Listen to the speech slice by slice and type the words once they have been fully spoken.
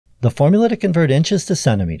The formula to convert inches to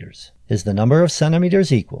centimeters is the number of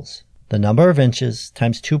centimeters equals the number of inches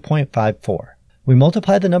times 2.54. We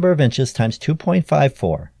multiply the number of inches times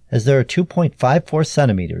 2.54 as there are 2.54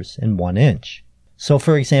 centimeters in 1 inch. So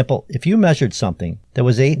for example, if you measured something that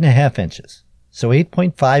was 8.5 inches, so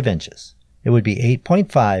 8.5 inches, it would be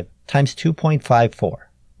 8.5 times 2.54,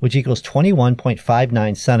 which equals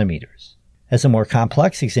 21.59 centimeters. As a more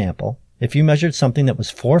complex example, if you measured something that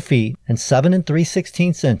was 4 feet and 7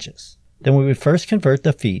 3/16 inches, then we would first convert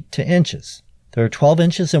the feet to inches. There are 12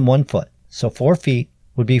 inches in 1 foot, so 4 feet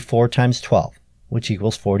would be 4 times 12, which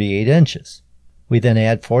equals 48 inches. We then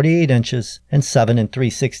add 48 inches and 7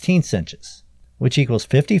 3/16 inches, which equals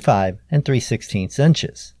 55 3/16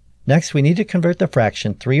 inches. Next, we need to convert the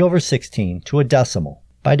fraction 3/16 to a decimal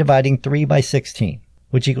by dividing 3 by 16,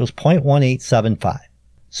 which equals 0.1875.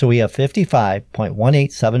 So we have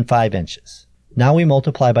 55.1875 inches. Now we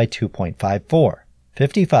multiply by 2.54.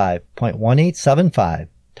 55.1875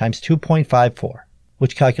 times 2.54,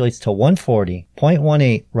 which calculates to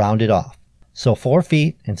 140.18 rounded off. So 4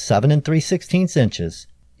 feet and 7 3/16 inches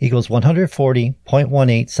equals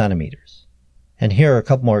 140.18 centimeters. And here are a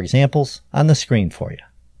couple more examples on the screen for you.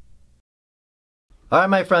 Alright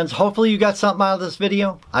my friends, hopefully you got something out of this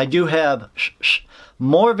video. I do have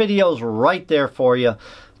more videos right there for you.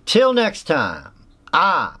 Till next time,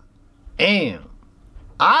 I am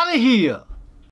out of here.